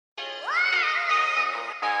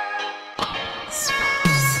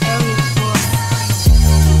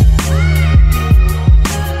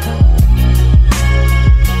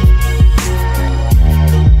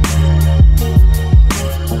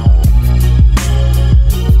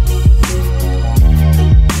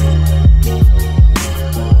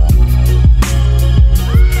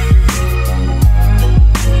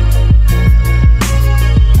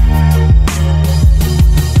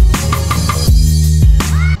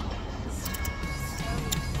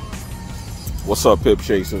What's up, Pip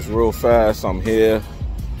Chasers? Real fast, I'm here.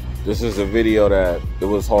 This is a video that it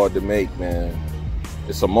was hard to make, man.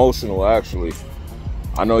 It's emotional, actually.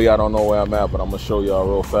 I know y'all don't know where I'm at, but I'm gonna show y'all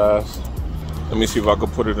real fast. Let me see if I can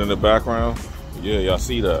put it in the background. Yeah, y'all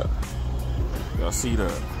see that? Y'all see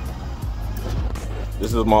that?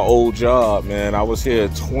 This is my old job, man. I was here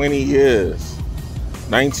 20 years.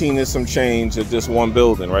 19 and some change at this one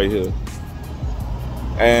building right here.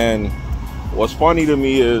 And what's funny to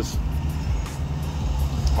me is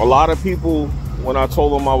a lot of people, when I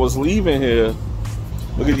told them I was leaving here,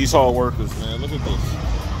 look at these hard workers, man. Look at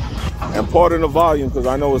this. And pardon the volume, because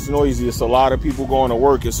I know it's noisy. It's a lot of people going to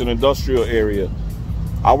work. It's an industrial area.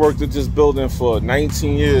 I worked at this building for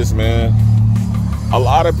 19 years, man. A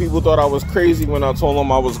lot of people thought I was crazy when I told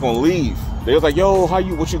them I was going to leave. They was like, yo,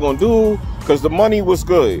 what you going to do? Because the money was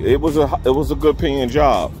good. It was a good paying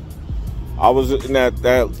job. I was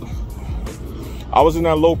in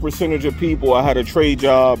that low percentage of people. I had a trade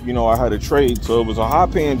job, you know, I had a trade. So it was a high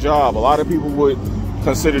paying job. A lot of people would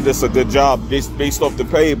consider this a good job based off the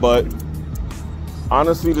pay, but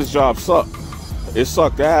honestly, this job sucked. It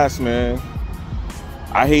sucked ass, man.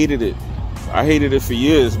 I hated it. I hated it for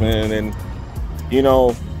years, man. And, you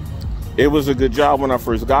know, it was a good job when I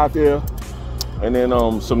first got there. And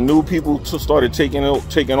then some new people started taking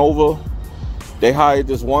over. They hired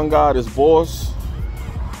this one guy, this boss,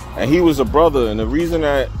 and he was a brother. And the reason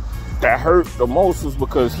that hurt the most was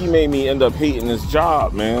because he made me end up hating this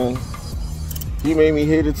job, man. He made me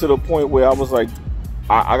hate it to the point where I was like,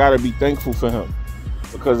 I gotta be thankful for him.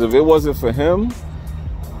 Because if it wasn't for him,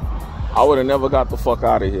 I would have never got the fuck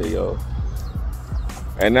out of here, yo.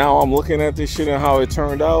 And now I'm looking at this shit and how it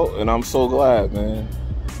turned out, and I'm so glad, man.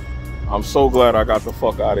 I'm so glad I got the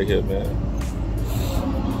fuck out of here, man.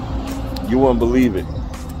 You wouldn't believe it.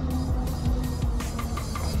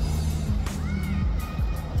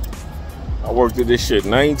 I worked at this shit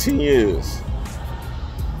 19 years.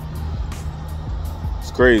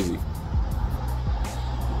 It's crazy.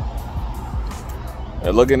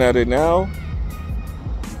 And looking at it now,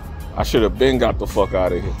 I should have been got the fuck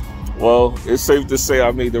out of here. Well, it's safe to say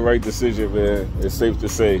I made the right decision, man. It's safe to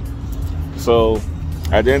say. So,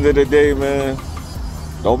 at the end of the day, man,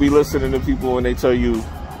 don't be listening to people when they tell you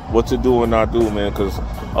what to do and not do, man, because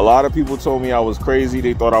a lot of people told me I was crazy.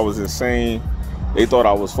 They thought I was insane. They thought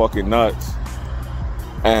I was fucking nuts.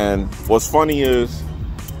 And what's funny is,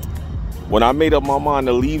 when I made up my mind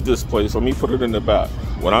to leave this place, let me put it in the back.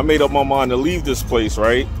 When I made up my mind to leave this place,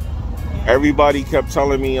 right, everybody kept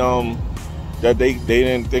telling me that they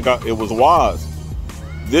didn't think it was wise.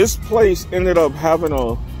 This place ended up having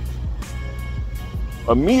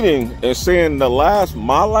a meeting and saying my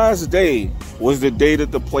last day was the day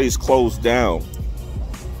that the place closed down.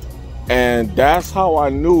 And that's how I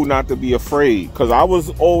knew not to be afraid, because I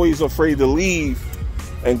was always afraid to leave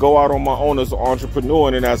and go out on my own as an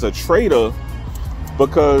entrepreneur and as a trader,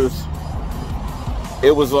 because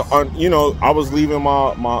it was you know, I was leaving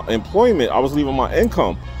my employment. I was leaving my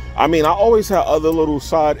income. I mean, I always had other little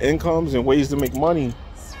side incomes and ways to make money,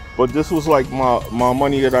 but this was like my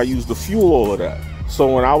money that I used to fuel all of that.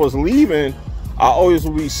 So when I was leaving, I always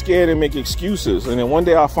would be scared and make excuses. And then one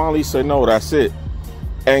day I finally said, no, that's it.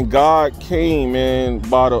 And God came, and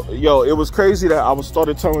yo, it was crazy that I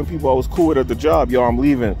started telling people I was cool at the job. Yo, I'm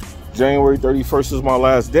leaving. January 31st is my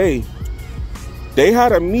last day. They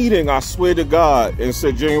had a meeting, I swear to God, and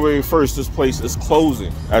said January 1st, this place is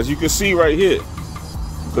closing. As you can see right here.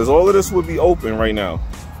 Because all of this would be open right now.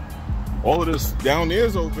 All of this down there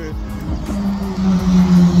is open.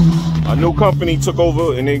 A new company took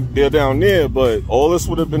over and they're down there, but all this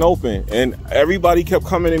would have been open. And everybody kept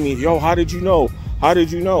coming to me, yo, how did you know? How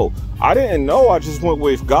did you know? I didn't know, I just went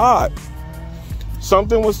with God.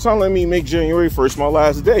 Something was telling me make January 1st my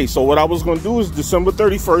last day. So what I was gonna do is December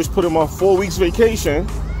 31st, put in my 4 weeks vacation,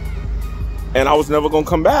 and I was never gonna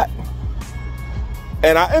come back.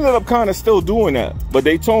 And I ended up kind of still doing that. But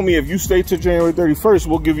they told me if you stay to January 31st,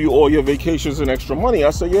 we'll give you all your vacations and extra money.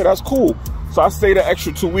 I said, yeah, that's cool. So I stayed an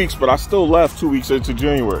extra 2 weeks, but I still left 2 weeks into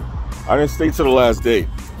January. I didn't stay to the last day.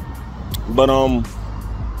 But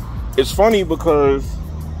it's funny because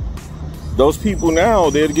those people now,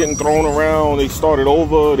 they're getting thrown around. They started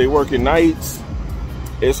over. They working nights.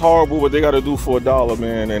 It's horrible what they got to do for $1,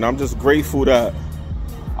 man. And I'm just grateful that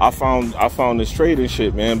I found this trading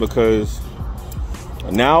shit, man, because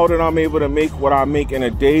now that I'm able to make what I make in a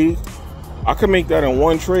day, I can make that in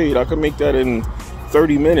one trade. I can make that in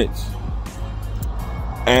 30 minutes.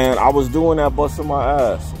 And I was doing that, busting my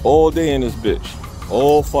ass all day in this bitch.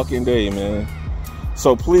 All fucking day, man.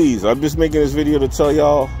 So please, I'm just making this video to tell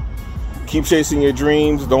y'all, Keep chasing your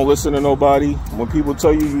dreams. Don't listen to nobody. When people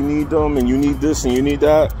tell you you need them and you need this and you need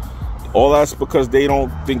that, all that's because they don't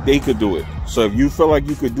think they could do it. So if you feel like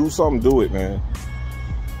you could do something, do it, man.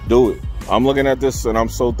 Do it. I'm looking at this and I'm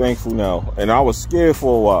so thankful now. And I was scared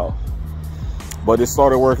for a while, but it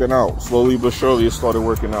started working out. Slowly but surely it started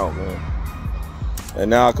working out, man. And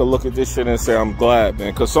now I can look at this shit and say I'm glad,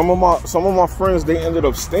 man. Because some of my friends, they ended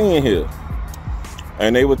up staying here.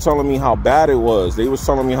 And they were telling me how bad it was. They was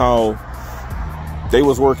telling me how they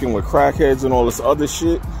was working with crackheads and all this other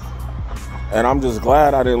shit. And I'm just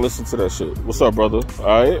glad I didn't listen to that shit. What's up, brother? All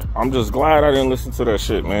right? I'm just glad I didn't listen to that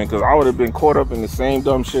shit, man. Because I would have been caught up in the same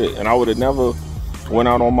dumb shit. And I would have never went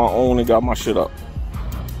out on my own and got my shit up.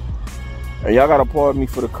 And y'all got to pardon me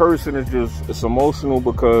for the cursing. It's emotional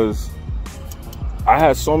because I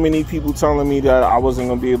had so many people telling me that I wasn't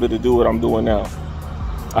going to be able to do what I'm doing now.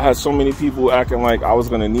 I had so many people acting like I was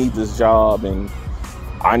going to need this job, and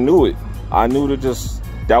I knew it. I knew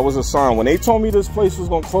that was a sign. When they told me this place was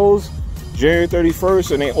going to close January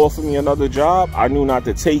 31st and they offered me another job, I knew not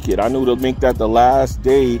to take it. I knew to make that the last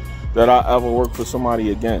day that I ever worked for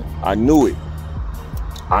somebody again. I knew it.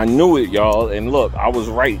 I knew it, y'all. And look, I was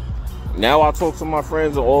right. Now I talk to my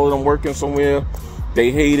friends and all of them working somewhere.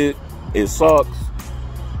 They hate it. It sucks.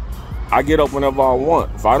 I get up whenever I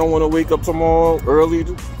want. If I don't want to wake up tomorrow early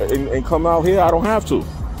and come out here, I don't have to.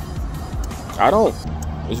 I don't.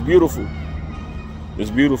 It's beautiful. It's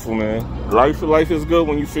beautiful, man. Life is good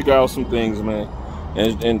when you figure out some things, man.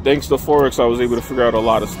 And thanks to Forex, I was able to figure out a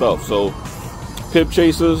lot of stuff. So, pip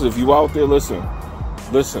chasers, if you out there, listen.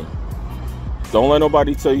 Don't let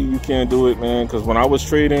nobody tell you can't do it, man. Because when I was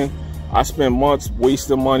trading, I spent months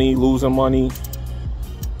wasting money, losing money.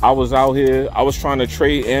 I was out here, I was trying to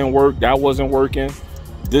trade and work. That wasn't working.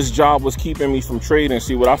 This job was keeping me from trading.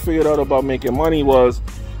 See, what I figured out about making money was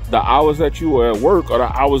the hours that you were at work or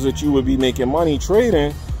the hours that you would be making money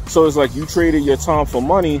trading. So it's like you traded your time for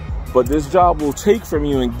money, but this job will take from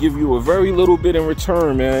you and give you a very little bit in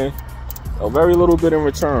return, man. A very little bit in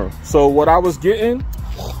return. So what I was getting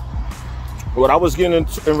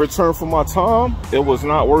in return for my time, it was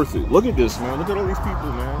not worth it. Look at this, man. Look at all these people,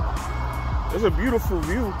 man. It's a beautiful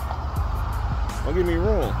view. Don't get me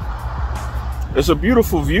wrong. It's a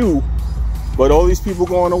beautiful view, but all these people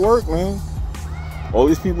going to work, man. All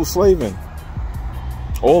these people slaving.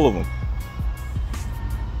 All of them.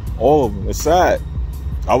 All of them. It's sad.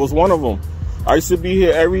 I was one of them. I used to be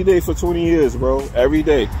here every day for 20 years, bro. Every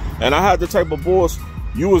day. And I had the type of boss,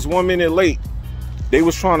 you was 1 minute late, they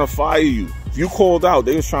was trying to fire you. If you called out,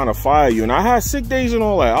 they was trying to fire you. And I had sick days and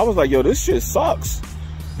all that. I was like, yo, this shit sucks.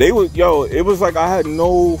 It was like I had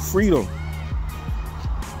no freedom.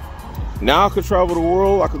 Now I could travel the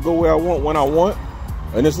world. I could go where I want, when I want.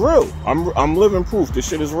 And it's real. I'm living proof. This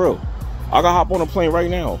shit is real. I can hop on a plane right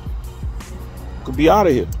now. Could be out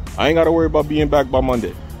of here. I ain't got to worry about being back by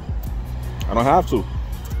Monday. I don't have to.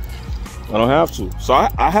 I don't have to. So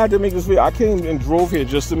I had to make this video. I came and drove here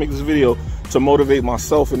just to make this video to motivate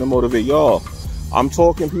myself and to motivate y'all. I'm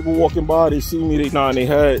talking, people walking by, they see me, they nod their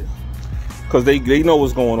head. Because they know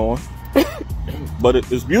what's going on. But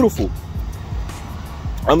it's beautiful.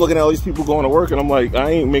 I'm looking at all these people going to work and I'm like, I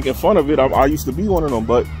ain't making fun of it. I used to be one of them.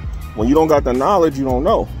 But when you don't got the knowledge, you don't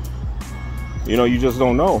know. You know, you just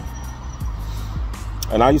don't know.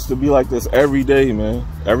 And I used to be like this every day, man.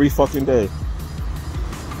 Every fucking day.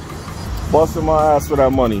 Busting my ass for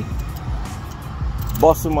that money.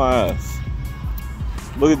 Busting my ass.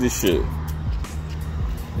 Look at this shit.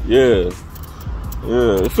 Yeah.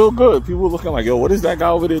 Yeah, it felt good. People were looking like, yo, what is that guy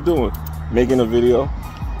over there doing? Making a video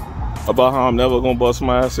about how I'm never gonna bust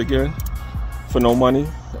my ass again for no money.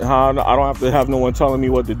 And how I don't have to have no one telling me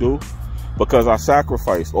what to do because I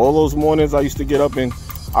sacrificed. All those mornings I used to get up and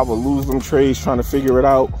I would lose them trades trying to figure it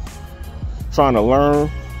out, trying to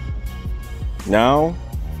learn. Now,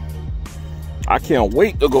 I can't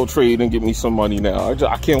wait to go trade and get me some money now.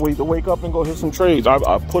 I can't wait to wake up and go hit some trades.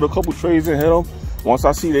 I put a couple trades and hit them. Once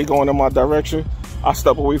I see they going in my direction, I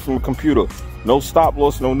step away from the computer. No stop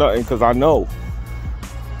loss, no nothing, because I know.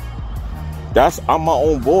 I'm my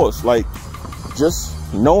own boss. Like,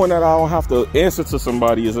 just knowing that I don't have to answer to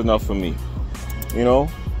somebody is enough for me, you know?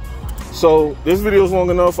 So, this video is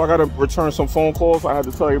long enough. I got to return some phone calls. I had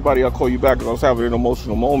to tell everybody I'll call you back because I was having an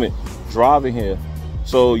emotional moment driving here.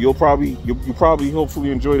 So, you probably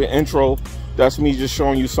hopefully enjoy the intro. That's me just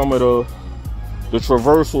showing you some of the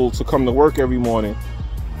traversal to come to work every morning.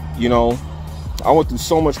 You know, I went through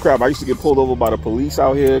so much crap. I used to get pulled over by the police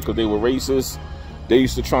out here because they were racist. They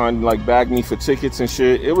used to try and like bag me for tickets and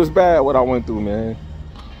shit. It was bad what I went through, man.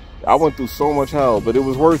 I went through so much hell, but it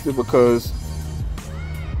was worth it because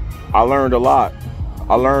I learned a lot.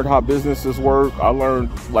 I learned how businesses work. I learned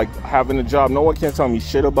like having a job. No one can tell me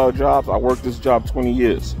shit about jobs. I worked this job 20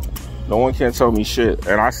 years. No one can tell me shit.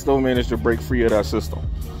 And I still managed to break free of that system.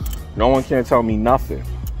 No one can tell me nothing.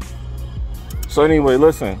 So anyway,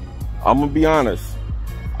 listen, I'm gonna be honest.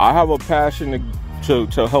 I have a passion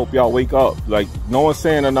to help y'all wake up. Like, no one's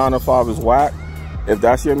saying a 9-to-5 is whack. If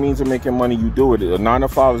that's your means of making money, you do it. A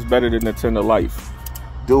 9-to-5 is better than a 10 to life.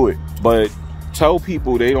 Do it. But tell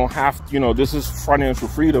people they don't have to, you know, this is financial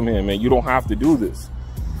freedom here, man. You don't have to do this.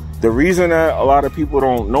 The reason that a lot of people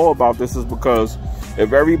don't know about this is because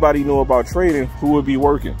if everybody knew about trading, who would be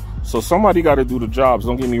working? So somebody got to do the jobs.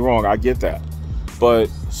 Don't get me wrong. I get that. But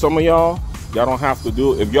some of y'all don't have to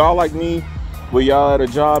do it. If y'all like me, where y'all at a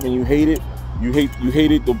job and you hate it, you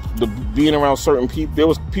hated the being around certain people. There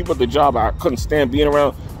was people at the job I couldn't stand being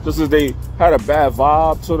around just as they had a bad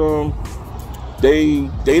vibe to them. They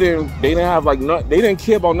didn't have like nothing. They didn't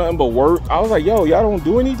care about nothing but work. I was like, yo, y'all don't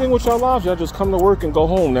do anything with your lives. Y'all just come to work and go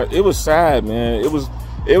home. It was sad, man. It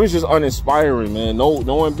was just uninspiring, man.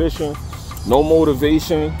 No ambition, no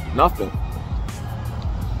motivation, nothing.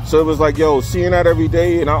 So it was like, yo, seeing that every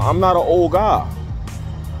day, and I'm not an old guy.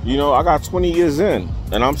 You know, I got 20 years in,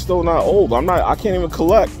 and I'm still not old. I can't even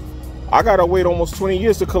collect. I gotta wait almost 20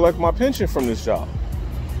 years to collect my pension from this job.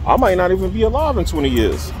 I might not even be alive in 20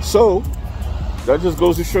 years. So that just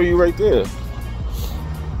goes to show you right there.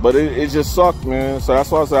 But it just sucked, man. So that's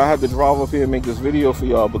why I said I had to drive up here and make this video for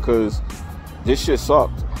y'all, because this shit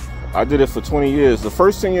sucked. I did it for 20 years. The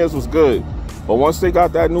first 10 years was good. But once they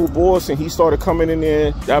got that new boss and he started coming in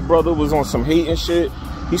there, that brother was on some hate and shit.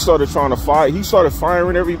 He started trying to fight. He started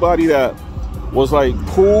firing everybody that was like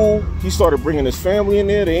cool. He started bringing his family in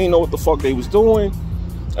there. They ain't know what the fuck they was doing.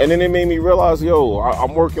 And then it made me realize, yo,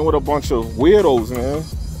 I'm working with a bunch of weirdos, man.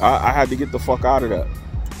 I had to get the fuck out of that.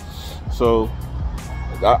 So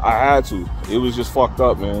I had to. It was just fucked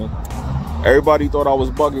up, man. Everybody thought I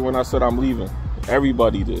was bugging when I said I'm leaving.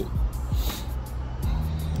 Everybody did.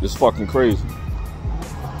 It's fucking crazy.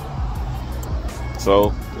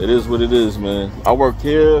 So it is what it is, man. I worked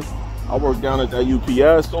here. I worked down at that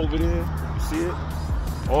UPS over there. You see it?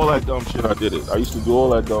 All that dumb shit, I did it. I used to do all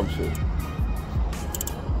that dumb shit.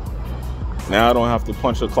 Now I don't have to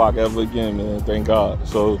punch a clock ever again, man. Thank God.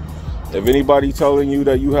 So if anybody telling you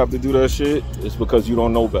that you have to do that shit, it's because you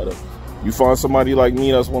don't know better. You find somebody like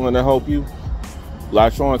me that's willing to help you,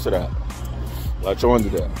 latch on to that. Latch on to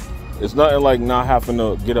that. It's nothing like not having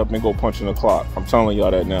to get up and go punching the clock. I'm telling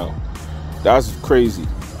y'all that now. That's crazy.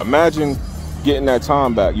 Imagine getting that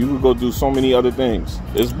time back. You could go do so many other things.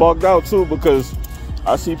 It's bugged out too, because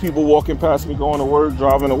I see people walking past me going to work,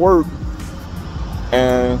 driving to work,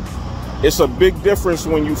 and it's a big difference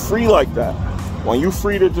when you free like that. When you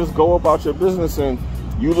free to just go about your business and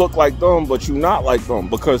you look like them, but you not like them,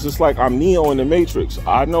 because it's like I'm Neo in the Matrix.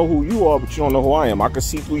 I know who you are, but you don't know who I am. I can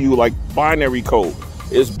see through you like binary code.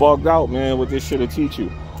 It's bugged out, man, what this shit will teach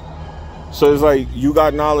you. So it's like you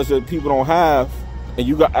got knowledge that people don't have, and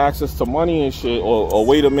you got access to money and shit, or a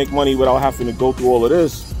way to make money without having to go through all of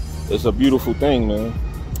this. It's a beautiful thing, man.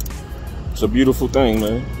 It's a beautiful thing,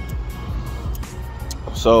 man.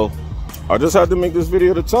 So I just had to make this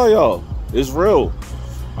video to tell y'all, it's real.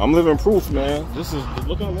 I'm living proof, man. This is,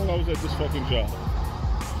 look how long I was at this fucking job.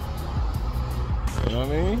 You know what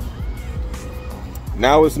I mean?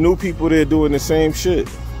 Now it's new people there doing the same shit.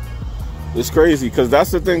 It's crazy, because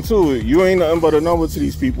that's the thing too. You ain't nothing but a number to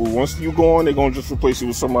these people. Once you go on, they're gonna just replace you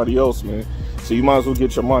with somebody else, man. So you might as well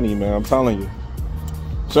get your money, man. I'm telling you.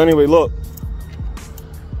 So anyway, look.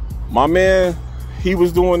 My man, he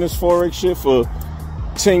was doing this Forex shit for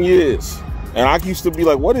 10 years. And I used to be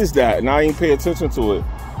like, what is that? And I ain't pay attention to it.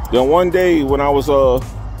 Then one day when I was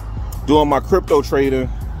doing my crypto trading,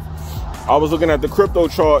 I was looking at the crypto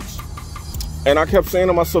charts, and I kept saying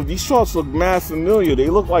to myself, these charts look mad familiar. They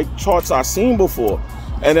look like charts I've seen before.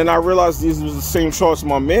 And then I realized these was the same charts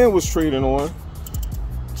my man was trading on.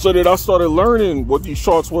 So that I started learning what these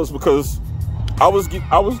charts was, because I was getting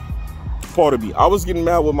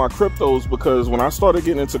mad with my cryptos, because when I started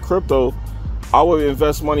getting into crypto, I would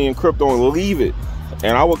invest money in crypto and leave it.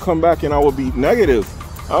 And I would come back and I would be negative.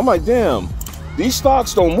 I'm like, damn, these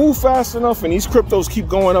stocks don't move fast enough and these cryptos keep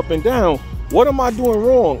going up and down. What am I doing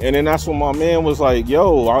wrong? And then that's when my man was like,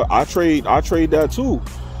 yo, I trade that too.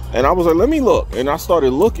 And I was like, let me look. And I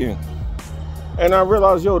started looking. And I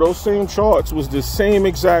realized, yo, those same charts was the same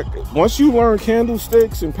exact. Once you learn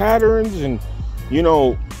candlesticks and patterns and, you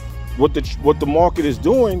know, what the market is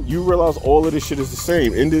doing, you realize all of this shit is the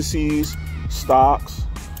same. Indices, stocks,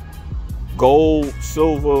 gold,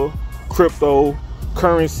 silver, crypto,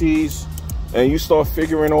 currencies, and you start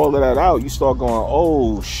figuring all of that out, you start going,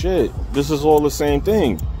 oh shit, this is all the same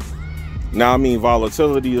thing. Now, I mean,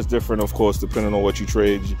 volatility is different, of course, depending on what you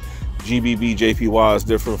trade. GBP, JPY is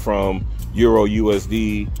different from Euro,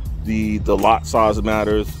 USD. The lot size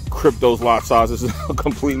matters. Crypto's lot sizes are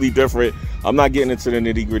completely different. I'm not getting into the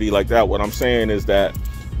nitty gritty like that. What I'm saying is that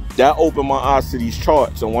opened my eyes to these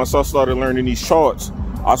charts. And once I started learning these charts,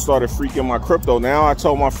 I started freaking my crypto. Now I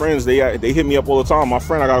tell my friends, they hit me up all the time. My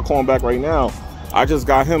friend, I gotta call him back right now. I just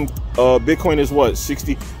got him, Bitcoin is what,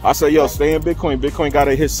 60? I said, yo, stay in Bitcoin. Bitcoin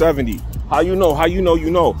gotta hit 70. How you know? How you know?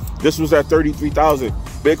 You know. This was at 33,000.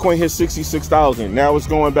 Bitcoin hit 66,000. Now it's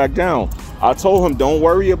going back down. I told him, don't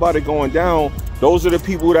worry about it going down. Those are the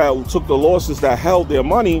people that took the losses, that held their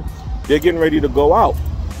money. They're getting ready to go out.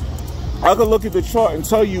 I could look at the chart and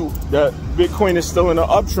tell you that Bitcoin is still in an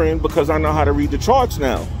uptrend because I know how to read the charts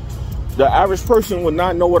now. The average person would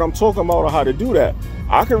not know what I'm talking about or how to do that.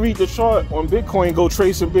 I can read the chart on Bitcoin, go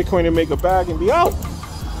trade some Bitcoin and make a bag and be out.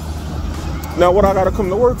 Now, what I got to come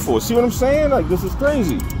to work for? See what I'm saying? Like, this is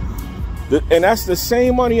crazy. And that's the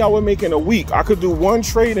same money I would make in a week. I could do one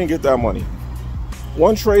trade and get that money.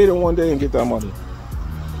 One trade in one day and get that money.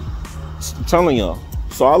 I'm telling y'all.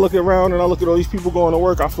 So I look around and I look at all these people going to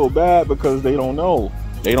work. I feel bad because they don't know.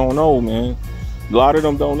 They don't know, man. A lot of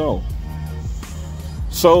them don't know.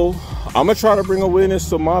 So I'm going to try to bring awareness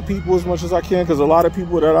to my people as much as I can, because a lot of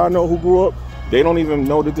people that I know who grew up, they don't even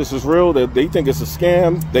know that this is real. That they think it's a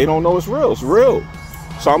scam. They don't know it's real. It's real.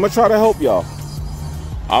 So I'm going to try to help y'all.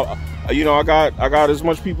 You know, I got as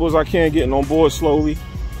much people as I can getting on board slowly.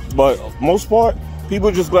 But most part, people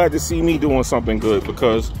are just glad to see me doing something good,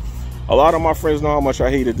 because a lot of my friends know how much I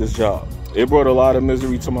hated this job. It brought a lot of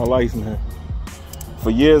misery to my life, man. For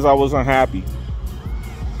years, I was unhappy.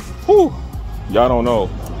 Whew. Y'all don't know.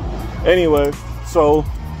 Anyway, so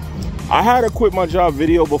I had a quit my job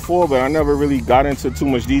video before, but I never really got into too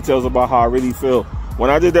much details about how I really feel. When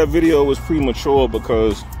I did that video, it was premature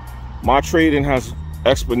because my trading has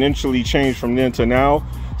exponentially changed from then to now.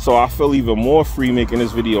 So I feel even more free making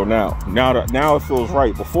this video now. Now it feels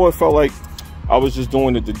right. Before it felt like I was just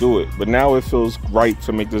doing it to do it. But now it feels right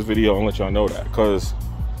to make this video and let y'all know that. Because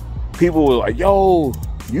people were like, yo,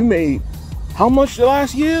 you made how much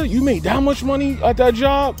last year? You made that much money at that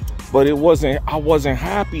job? But I wasn't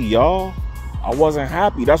happy, y'all. I wasn't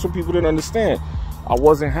happy. That's what people didn't understand. I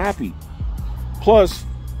wasn't happy. Plus,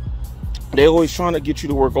 they always trying to get you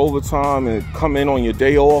to work overtime and come in on your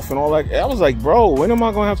day off and all that. I was like, bro, when am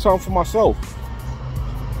I going to have time for myself?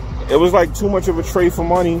 It was like too much of a trade for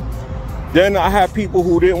money. Then I had people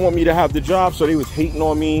who didn't want me to have the job, so they was hating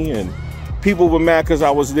on me. And people were mad because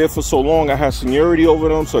I was there for so long. I had seniority over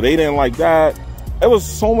them, so they didn't like that. It was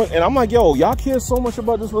so much. And I'm like, yo, y'all care so much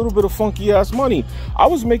about this little bit of funky ass money. I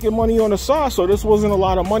was making money on the side, so this wasn't a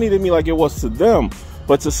lot of money to me like it was to them.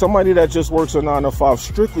 But to somebody that just works a 9 to 5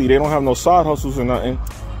 strictly, they don't have no side hustles or nothing.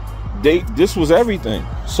 This was everything.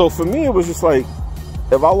 So for me, it was just like,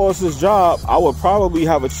 if I lost this job, I would probably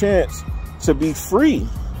have a chance to be free.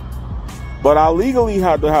 But I legally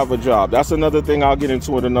had to have a job. That's another thing I'll get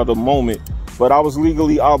into in another moment. But I was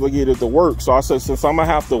legally obligated to work. So I said, since I'm gonna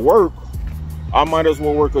have to work, I might as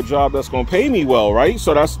well work a job that's gonna pay me well, right?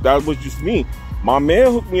 So that was just me. My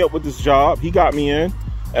man hooked me up with this job. He got me in.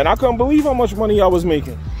 And I couldn't believe how much money I was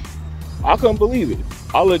making. I couldn't believe it.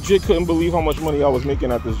 I legit couldn't believe how much money I was making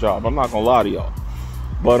at this job. I'm not gonna lie to y'all.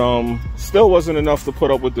 But still wasn't enough to put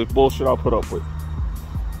up with the bullshit I put up with.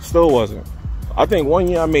 Still wasn't. I think one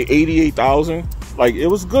year I made 88,000. Like, it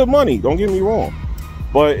was good money, don't get me wrong.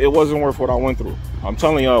 But it wasn't worth what I went through. I'm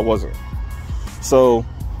telling y'all it wasn't. So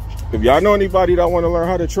if y'all know anybody that want to learn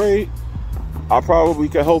how to trade, I probably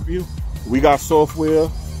can help you. We got software.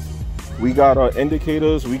 We got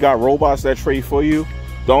indicators. We got robots that trade for you.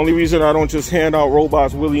 The only reason I don't just hand out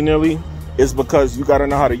robots willy-nilly is because you got to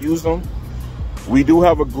know how to use them. We do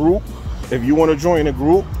have a group. If you want to join a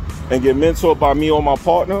group and get mentored by me or my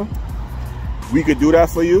partner, we could do that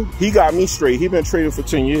for you. He got me straight. He been trading for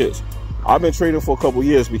 10 years. I've been trading for a couple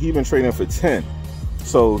years, but he been trading for 10.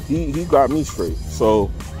 So he got me straight.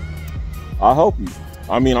 So I'll help you.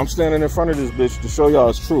 I mean, I'm standing in front of this bitch to show y'all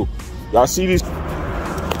it's true. Y'all see these...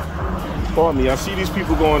 Pardon me, I see these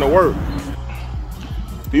people going to work.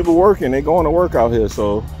 People working, they going to work out here,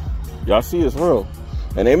 so y'all see it's real.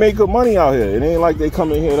 And they make good money out here. It ain't like they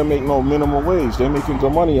come in here to make no minimum wage. They making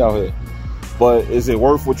good money out here. But is it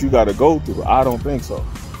worth what you got to go through? I don't think so.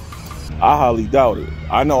 I highly doubt it.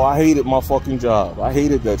 I know I hated my fucking job. I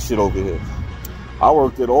hated that shit over here. I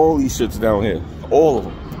worked at all these shits down here. All of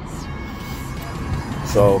them.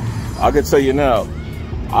 So I can tell you now,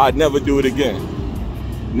 I'd never do it again.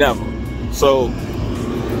 Never. So,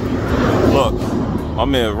 look, Look,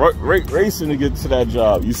 I'm in racing to get to that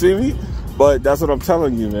job. You see me? But that's what I'm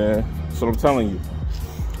telling you, man. That's what I'm telling you.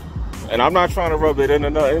 And I'm not trying to rub it into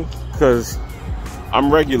nothing because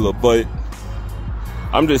I'm regular, but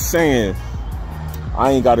I'm just saying I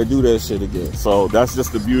ain't got to do that shit again. So that's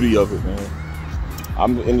just the beauty of it, man.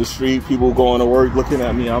 I'm in the street, people going to work looking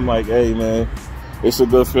at me. I'm like, hey, man, it's a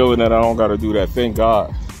good feeling that I don't got to do that. Thank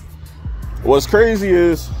God. What's crazy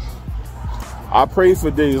is I pray for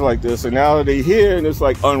days like this, and now they here, and it's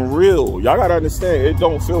like unreal. Y'all got to understand, it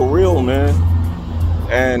don't feel real, man.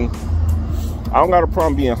 And I don't got a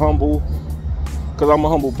problem being humble because I'm a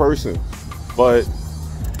humble person. But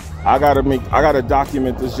I gotta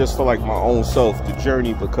document this just for like my own self, the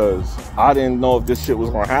journey, because I didn't know if this shit was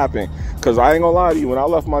gonna happen. Because I ain't gonna lie to you, when I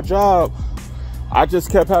left my job, I just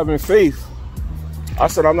kept having faith. I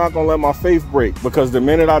said, I'm not gonna let my faith break, because the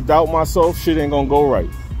minute I doubt myself, shit ain't gonna go right.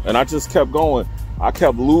 And I just kept going. I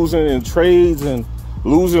kept losing in trades and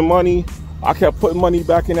losing money. I kept putting money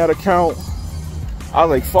back in that account. I was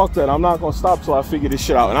like, fuck that, I'm not gonna stop till I figure this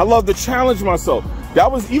shit out. And I love to challenge myself.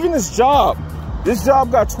 That was even this job. This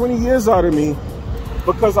job got 20 years out of me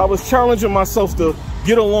because I was challenging myself to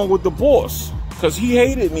get along with the boss, because he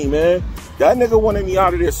hated me, man. That nigga wanted me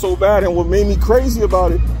out of there so bad, and what made me crazy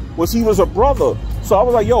about it was he was a brother. So I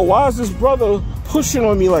was like, yo, why is this brother pushing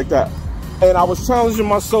on me like that? And I was challenging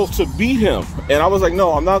myself to beat him. And I was like,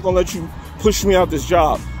 no, I'm not gonna let you push me out this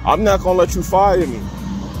job. I'm not gonna let you fire me.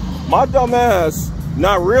 My dumb ass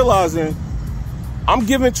not realizing I'm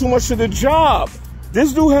giving too much to the job.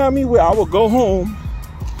 This dude had me where I would go home,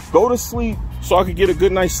 go to sleep so I could get a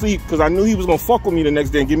good night's sleep, because I knew he was gonna fuck with me the next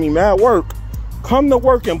day and give me mad work. Come to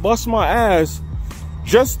work and bust my ass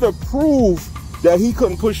just to prove that he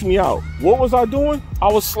couldn't push me out. What was I doing? I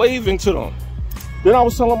was slaving to them. Then I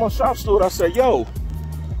was telling my shop steward, I said, yo,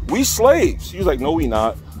 we slaves. He was like, no, we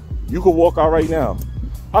not. You could walk out right now.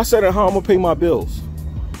 I said, and how I'm gonna pay my bills?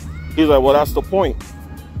 He's like, well, that's the point.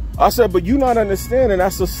 I said, but you not understanding,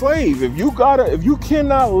 that's a slave. If you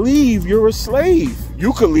cannot leave, you're a slave.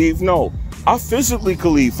 You could leave, no. I physically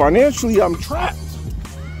could leave. Financially, I'm trapped.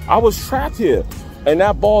 I was trapped here. And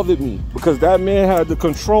that bothered me, because that man had the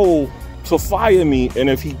control to fire me. And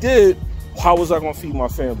if he did, how was I gonna feed my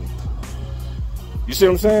family? You see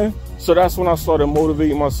what I'm saying? So that's when I started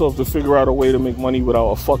motivating myself to figure out a way to make money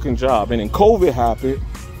without a fucking job. And then COVID happened,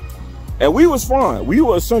 and we was fine. We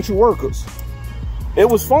were essential workers. It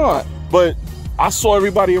was fine, but I saw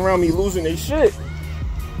everybody around me losing their shit.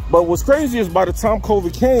 But what's crazy is by the time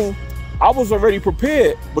COVID came, I was already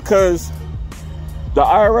prepared, because the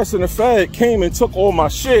IRS and the Fed came and took all my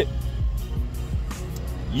shit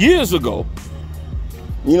years ago.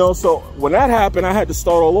 You know, so when that happened, I had to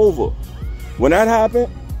start all over. When that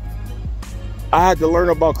happened, I had to learn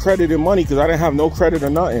about credit and money, because I didn't have no credit or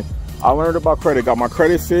nothing. I learned about credit, got my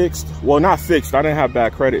credit fixed. Well, not fixed, I didn't have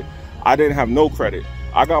bad credit. I didn't have no credit.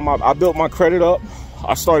 I built my credit up.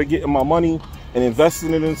 I started getting my money and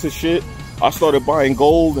investing it into shit. I started buying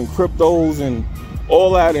gold and cryptos and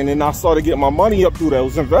all that. And then I started getting my money up through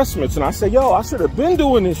those investments. And I said, yo, I should have been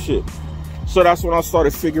doing this shit. So that's when I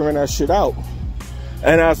started figuring that shit out.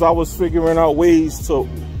 And as I was figuring out ways to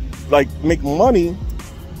like make money,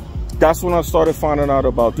 that's when I started finding out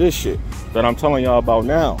about this shit that I'm telling y'all about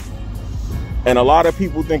now. And a lot of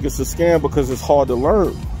people think it's a scam because it's hard to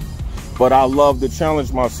learn. But I love to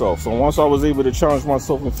challenge myself. So once I was able to challenge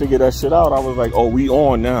myself and figure that shit out, I was like, oh, we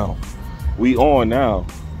on now. We on now.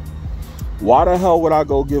 Why the hell would I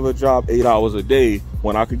go give a job 8 hours a day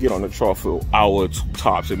when I could get on the chart for hour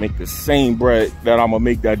tops and make the same bread that I'm gonna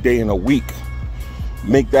make that day in a week?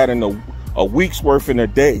 Make that in a week's worth in a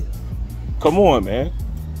day. Come on, man.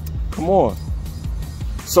 Come on.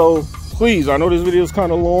 So please, I know this video is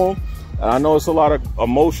kind of long, and I know it's a lot of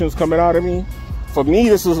emotions coming out of me. For me,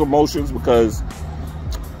 this is emotions because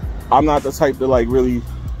I'm not the type to like really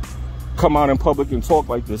come out in public and talk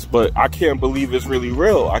like this, but I can't believe it's really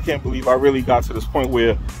real. I can't believe I really got to this point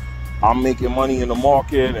where I'm making money in the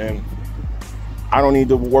market and I don't need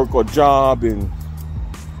to work a job, and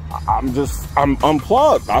I'm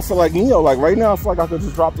unplugged. I feel like Neo. Like right now, I feel like I could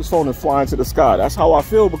just drop this phone and fly into the sky. That's how I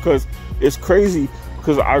feel, because it's crazy,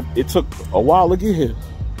 because it took a while to get here.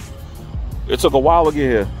 It took a while to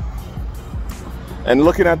get here. And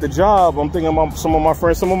looking at the job, I'm thinking about some of my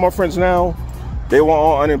friends now, they were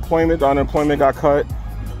on unemployment. The unemployment got cut.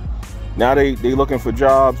 Now they looking for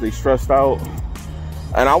jobs. They stressed out.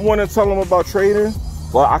 And I want to tell them about trading,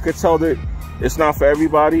 but I could tell that it's not for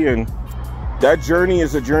everybody. And that journey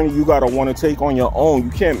is a journey you got to want to take on your own.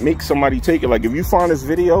 You can't make somebody take it. Like if you find this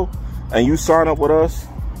video and you sign up with us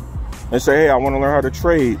and say, hey, I want to learn how to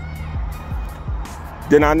trade,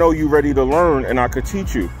 then I know you're ready to learn and I could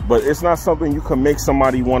teach you. But it's not something you can make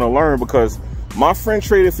somebody want to learn, because my friend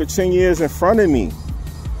traded for 10 years in front of me.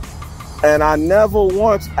 And I never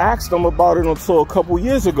once asked him about it until a couple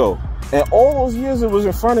years ago. And all those years it was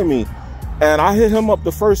in front of me. And I hit him up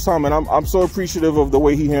the first time, and I'm so appreciative of the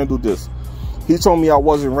way he handled this. He told me I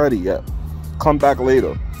wasn't ready yet. Come back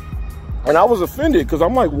later. And I was offended, because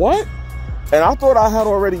I'm like, what? And I thought I had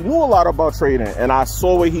already knew a lot about trading. And I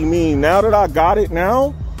saw what he mean. Now that I got it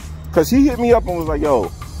now, because he hit me up and was like,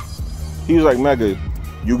 yo, he was like, Mega,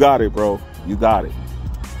 you got it, bro. You got it.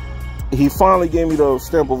 He finally gave me the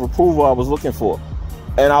stamp of approval I was looking for.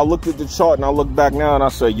 And I looked at the chart and I looked back now and I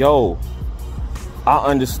said, yo, I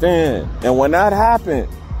understand. And when that happened,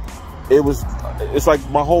 it's like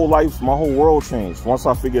my whole life, my whole world changed once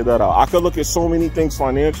I figured that out. I could look at so many things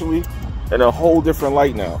financially in a whole different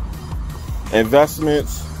light now.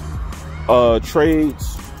 Investments,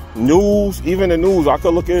 trades, news, even the news. I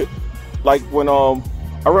could look at, like, when I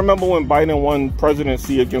remember when Biden won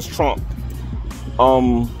presidency against Trump.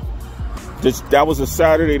 That was a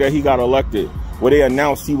Saturday that he got elected, where they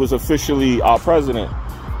announced he was officially our president.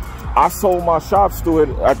 I sold my shop steward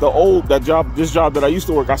at this job that I used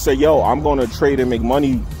to work. I said, yo, I'm going to trade and make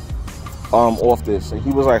money off this. And he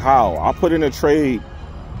was like, how? I put in a trade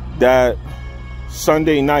that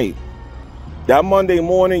Sunday night. That Monday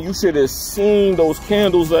morning, you should have seen those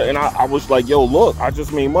candles. And I was like, yo, look, I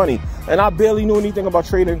just made money. And I barely knew anything about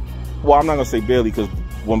trading. Well, I'm not going to say barely, because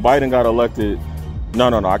when Biden got elected, no,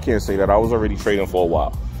 I can't say that. I was already trading for a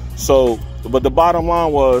while. So, but the bottom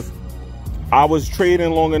line was, I was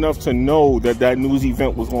trading long enough to know that news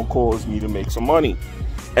event was going to cause me to make some money.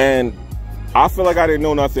 And I feel like I didn't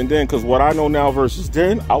know nothing then, because what I know now versus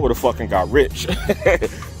then, I would have fucking got rich.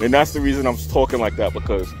 And that's the reason I'm talking like that,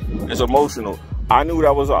 because it's emotional. I knew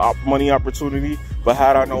that was a money opportunity, but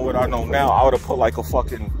had I known what I know now, I would have put like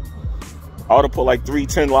I would have put like 3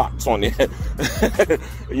 10 lots on it.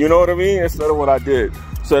 You know what I mean? Instead of what I did.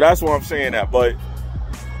 So that's why I'm saying that. But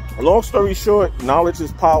long story short, knowledge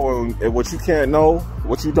is power. And what you can't know,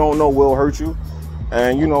 what you don't know will hurt you.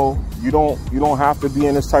 And you know, you don't have to be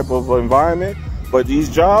in this type of environment. But these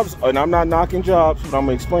jobs, and I'm not knocking jobs, but I'm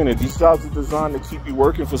gonna explain it. These jobs are designed to keep you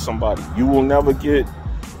working for somebody. You will never get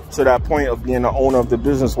to that point of being the owner of the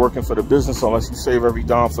business, working for the business, unless you save every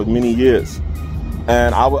dime for many years.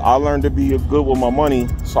 And I learned to be good with my money,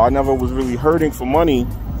 so I never was really hurting for money.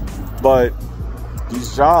 But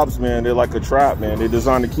these jobs, man, they're like a trap, man. They're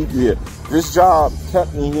designed to keep you here. This job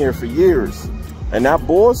kept me here for years. And that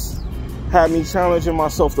boss had me challenging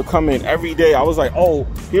myself to come in every day. I was like, oh,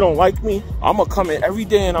 he don't like me? I'm going to come in every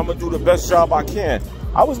day and I'm going to do the best job I can.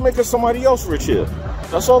 I was making somebody else rich here.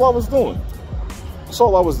 That's all I was doing. That's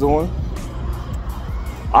all I was doing.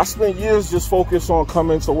 I spent years just focused on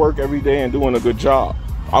coming to work every day and doing a good job.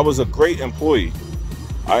 I was a great employee.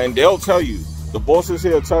 And they'll tell you, the bosses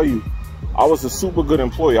here will tell you, I was a super good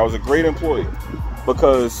employee. I was a great employee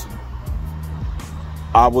because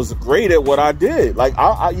I was great at what I did. Like,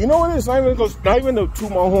 you know what it is? Not even to toot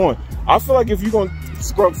my horn. I feel like if you're going to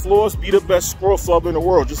scrub floors, be the best scrub flub in the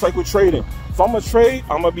world, just like with trading. If I'm going to trade,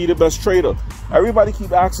 I'm going to be the best trader. Everybody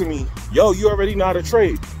keep asking me, yo, you already know how to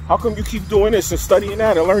trade. How come you keep doing this and studying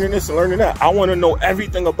that and learning this and learning that? I want to know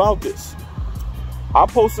everything about this. I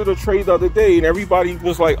posted a trade the other day and everybody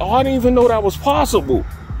was like, oh, I didn't even know that was possible.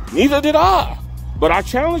 Neither did I. But I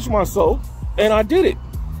challenged myself and I did it.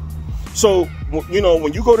 So, you know,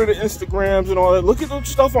 when you go to the Instagrams and all that, look at the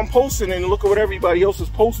stuff I'm posting and look at what everybody else is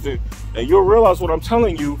posting. And you'll realize what I'm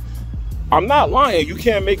telling you. I'm not lying. You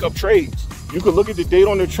can't make up trades. You can look at the date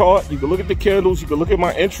on the chart. You can look at the candles. You can look at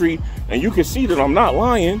my entry. And you can see that I'm not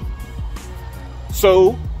lying.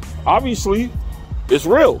 So, obviously, it's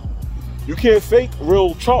real. You can't fake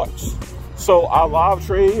real charts. So, I live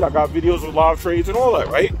trade. I got videos with live trades and all that,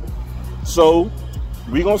 right? So,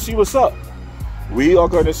 we're going to see what's up. We are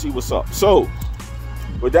going to see what's up. So,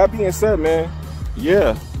 with that being said, man,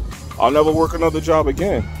 yeah, I'll never work another job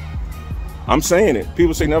again. I'm saying it.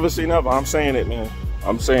 People say never say never. I'm saying it, man.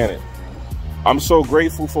 I'm saying it. I'm so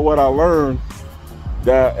grateful for what I learned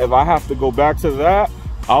that if I have to go back to that,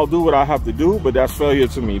 I'll do what I have to do, but that's failure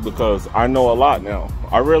to me because I know a lot now.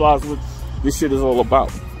 I realize what this shit is all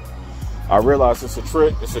about. I realize it's a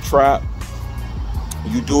trick, it's a trap.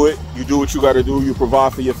 You do it, you do what you got to do, you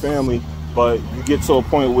provide for your family, but you get to a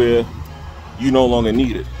point where you no longer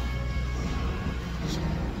need it.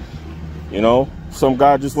 You know, some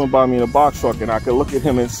guy just went by me in a box truck and I could look at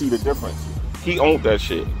him and see the difference. He owned that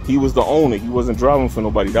shit. He was the owner. He wasn't driving for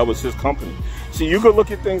nobody. That was his company. See, you could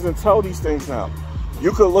look at things and tell these things now.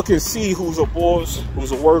 You could look and see who's a boss,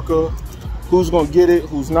 who's a worker, who's going to get it,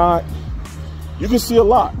 who's not. you can see a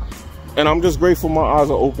lot. And I'm just grateful my eyes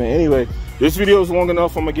are open. Anyway, this video is long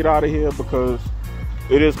enough. I'm gonna get out of here because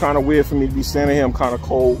it is kind of weird for me to be standing here. I'm kind of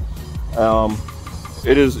cold.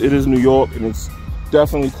 It is New York, and it's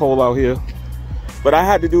definitely cold out here. But I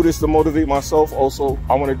had to do this to motivate myself. Also,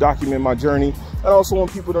 I want to document my journey. I also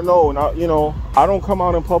want people to know. And I don't come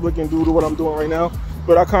out in public and do what I'm doing right now,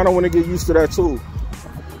 but I kind of want to get used to that too.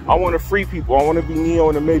 I want to free people. I want to be Neo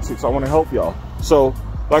in the Matrix. I want to help y'all. So,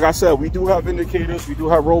 like I said, we do have indicators. We do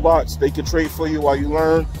have robots. They can trade for you while you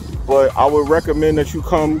learn. But I would recommend that you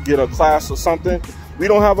come get a class or something. We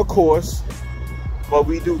don't have a course, but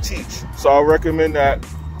we do teach. So I recommend that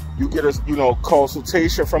you get a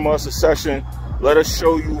consultation from us, a session. Let us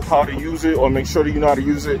show you how to use it, or make sure that you know how to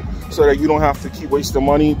use it, so that you don't have to keep wasting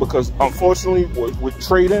money. Because unfortunately, with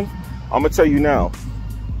trading, I'm gonna tell you now,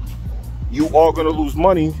 you are gonna lose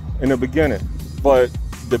money in the beginning. But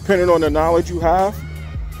depending on the knowledge you have,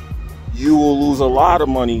 you will lose a lot of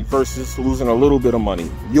money versus losing a little bit of money.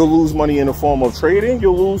 You'll lose money in the form of trading.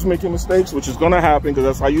 You'll lose making mistakes, which is gonna happen because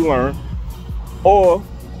that's how you learn. Or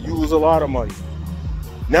you lose a lot of money.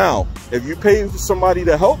 Now, if you pay somebody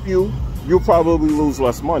to help you, you'll probably lose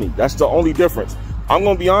less money. That's the only difference. I'm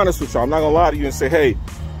gonna be honest with you. I'm not gonna lie to you and say, hey,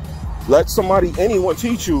 let anyone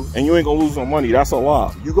teach you and you ain't gonna lose no money. That's a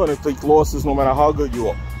lie. You're gonna take losses no matter how good you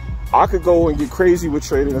are. I could go and get crazy with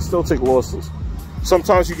trading and still take losses.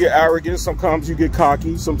 Sometimes you get arrogant, sometimes you get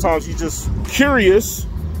cocky, sometimes you just curious,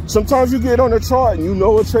 sometimes you get on the chart and you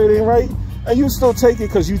know a trade ain't right, and you still take it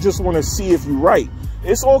because you just want to see if you're right.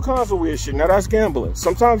 It's all kinds of weird shit. Now that's gambling.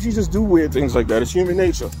 Sometimes you just do weird things like that. It's human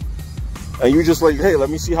nature. And you just like, hey, let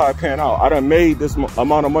me see how I pan out. I done made this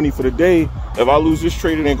amount of money for the day. If I lose this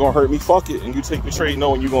trade, it ain't gonna hurt me. Fuck it. And you take the trade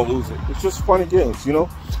knowing you're gonna lose it. It's just funny games, you know?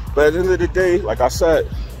 But at the end of the day, like I said,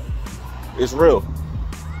 it's real.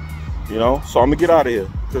 You know? So I'm gonna get out of here.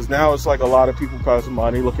 Because now it's like a lot of people passing by,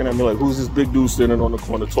 they looking at me like, who's this big dude standing on the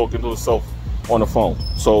corner talking to himself on the phone?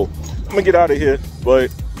 So I'm gonna get out of here.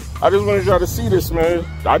 But I just wanted y'all to see this, man.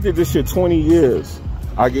 I did this shit 20 years.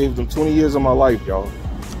 I gave them 20 years of my life, y'all.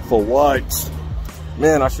 For what?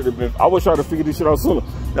 Man, I wish I'd have figured this shit out sooner.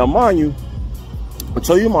 Now, mind you, I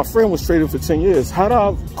tell you, my friend was trading for 10 years. Had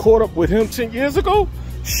I caught up with him 10 years ago?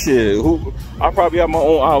 Shit, I probably have my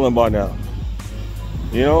own island by now.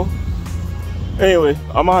 You know? Anyway,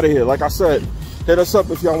 I'm out of here. Like I said, hit us up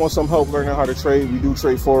if y'all want some help learning how to trade. We do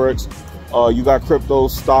trade Forex. You got crypto,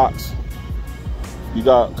 stocks. You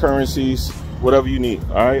got currencies, whatever you need.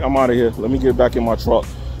 All right, I'm out of here. Let me get back in my truck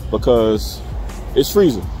because it's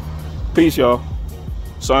freezing. Peace, y'all.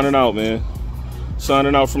 Signing out, man.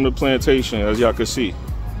 Signing out from the plantation, as y'all can see.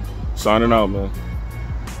 Signing out, man.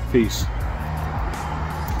 Peace.